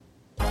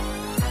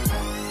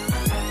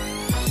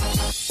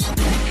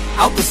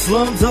Out the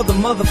slums of the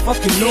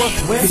motherfucking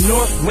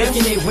Northwest,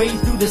 making their way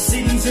through the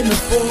cities in the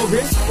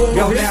forest.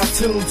 Y'all now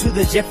tuned to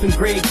the Jeff and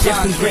Greg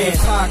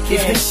podcast.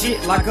 It's the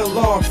shit like a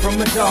log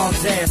from a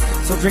dog's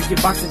ass. So drink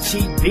your box of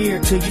cheap beer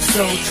till you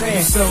so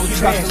trash. You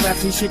about to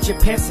laugh and shit your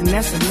pants, and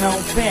that's a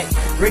known fact.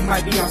 Greg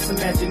might be on some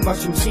magic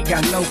mushroom, she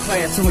got no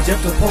class. So when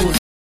Jeff the Polar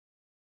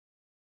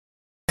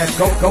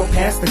Go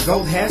past the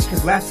gold hash,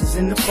 cause laughs is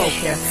in the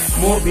forecast.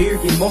 More beer,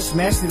 get more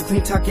smashed than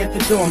clean talk at the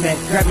doormat.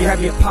 Grab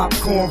your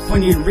popcorn,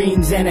 funny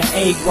rings, and an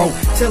egg roll.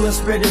 Tell us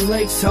spread them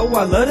legs, so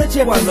I love the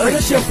Jeff and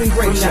Greg show. From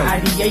the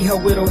IDA,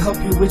 ho, it'll help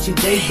you with your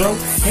day, bro.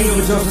 Hey,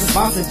 with those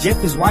sponsors,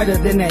 Jeff is whiter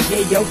than that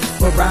yayo.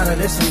 But rather,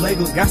 there's some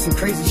Legos, got some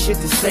crazy shit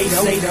to say,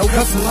 though.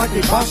 Custom like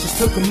they bosses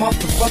took them off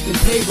the fucking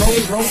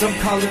payroll. Some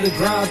call it a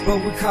garage,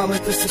 but we call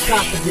it the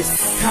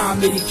sarcophagus.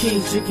 Comedy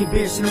kings, drinking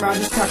beer, sitting around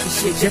just talking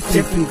shit.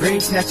 Jeff and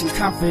Greg snatching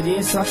confidence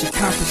out your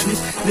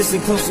consciousness.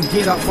 Listen close and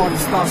get off all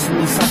these thoughts from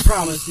this, I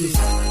promise this.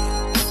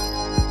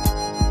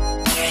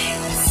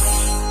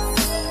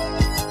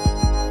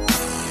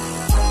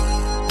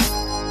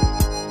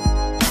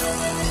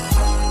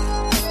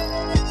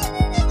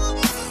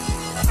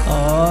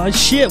 Oh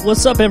shit,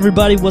 what's up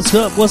everybody? What's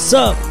up?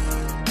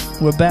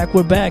 We're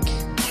back.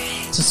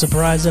 It's a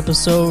surprise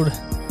episode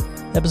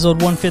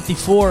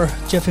 154,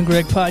 Jeff and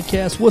Greg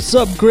podcast. What's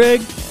up,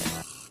 Greg?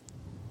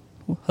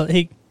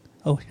 Hey,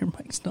 oh, your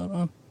mic's not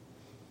on.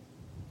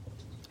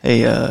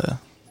 Hey,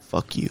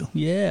 fuck you.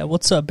 Yeah,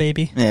 what's up,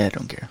 baby? Yeah, I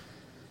don't care.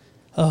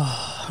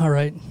 Oh, all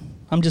right.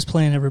 I'm just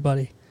playing,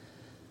 everybody.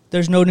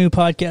 There's no new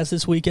podcast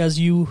this week, as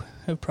you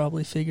have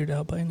probably figured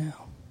out by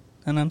now,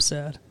 and I'm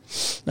sad.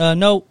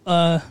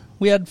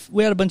 We had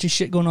a bunch of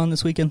shit going on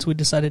this weekend, so we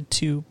decided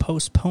to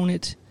postpone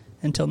it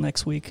until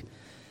next week.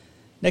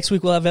 Next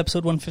week we'll have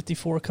episode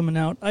 154 coming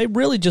out. I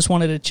really just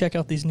wanted to check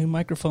out these new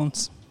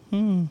microphones.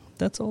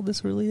 That's all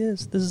this really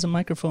is. This is a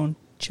microphone.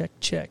 Check.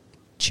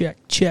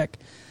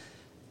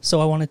 So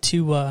I wanted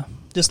to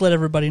just let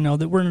everybody know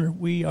that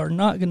we are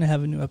not going to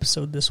have a new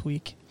episode this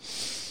week.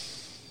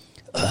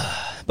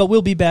 But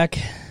we'll be back.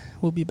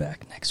 We'll be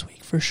back next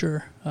week for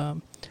sure.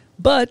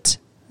 But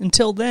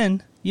until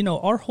then,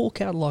 our whole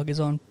catalog is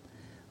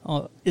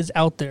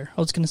out there.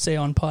 I was going to say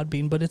on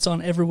Podbean, but it's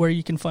on everywhere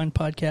you can find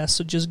podcasts.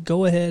 So just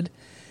go ahead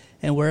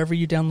and wherever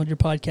you download your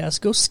podcast,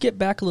 go skip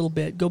back a little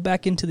bit. Go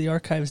back into the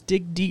archives.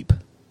 Dig deep.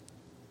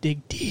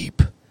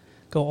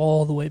 Go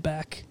all the way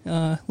back.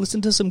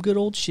 Listen to some good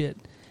old shit.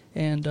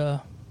 And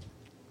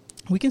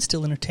we can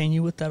still entertain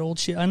you with that old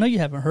shit. I know you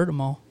haven't heard them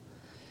all.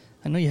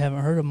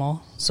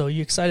 So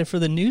you excited for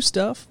the new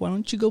stuff? Why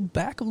don't you go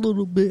back a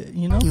little bit,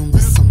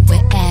 With some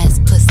wet ass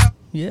pussy.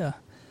 Yeah.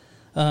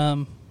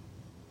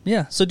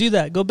 So do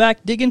that. Go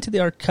back, dig into the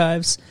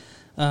archives.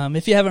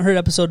 If you haven't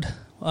heard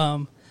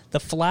the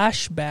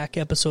flashback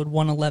episode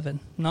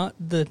 111, not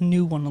the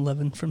new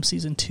 111 from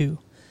season 2.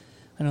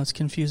 I know it's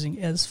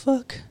confusing as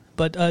fuck.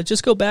 But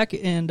just go back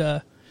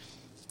and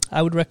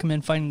I would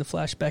recommend finding the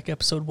flashback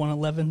episode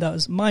 111. That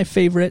was my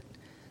favorite.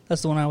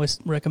 That's the one I always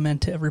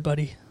recommend to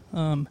everybody.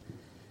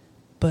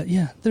 But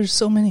yeah, there's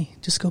so many.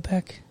 Just go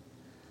back.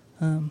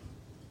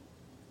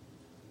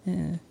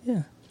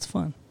 Yeah, it's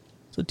fun.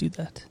 So do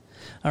that.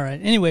 All right.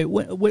 Anyway,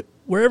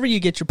 wherever you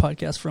get your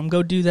podcast from,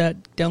 go do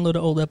that. Download an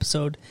old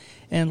episode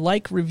and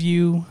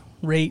review,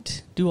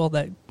 rate, do all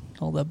that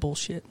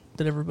bullshit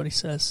that everybody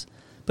says.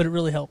 But it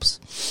really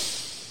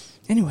helps.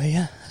 Anyway,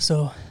 yeah.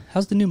 So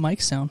how's the new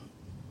mic sound?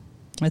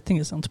 I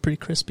think it sounds pretty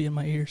crispy in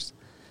my ears.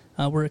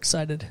 We're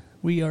excited.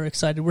 We are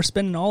excited. We're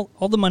spending all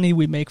the money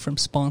we make from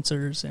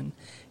sponsors and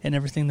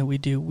everything that we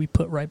do, we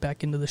put right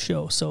back into the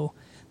show. So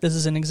this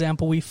is an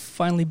example. We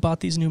finally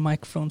bought these new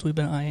microphones we've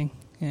been eyeing,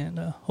 and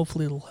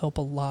hopefully it'll help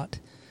a lot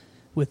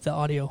with the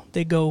audio.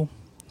 They go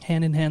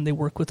hand in hand. They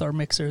work with our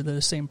mixer. They're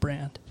the same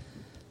brand.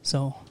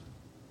 So,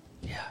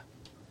 yeah.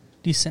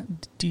 Do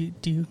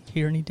you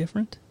hear any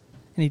different?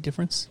 Any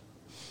difference?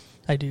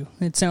 I do.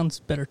 It sounds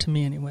better to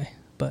me anyway,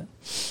 but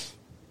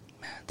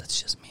man,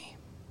 that's just me.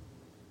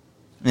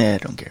 Yeah, I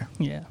don't care.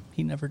 Yeah,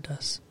 he never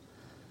does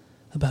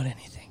about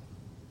anything.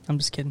 I'm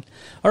just kidding.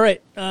 All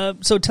right,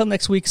 so till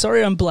next week.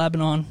 Sorry I'm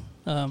blabbing on.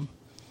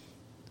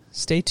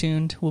 Stay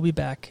tuned. We'll be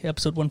back.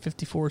 Episode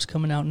 154 is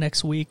coming out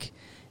next week,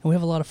 and we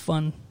have a lot of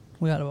fun.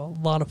 We got a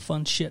lot of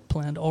fun shit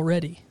planned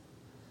already.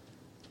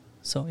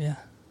 So, yeah,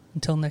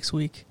 until next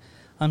week,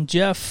 I'm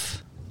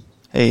Jeff.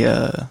 Hey,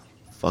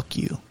 fuck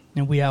you.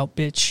 And we out,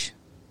 bitch.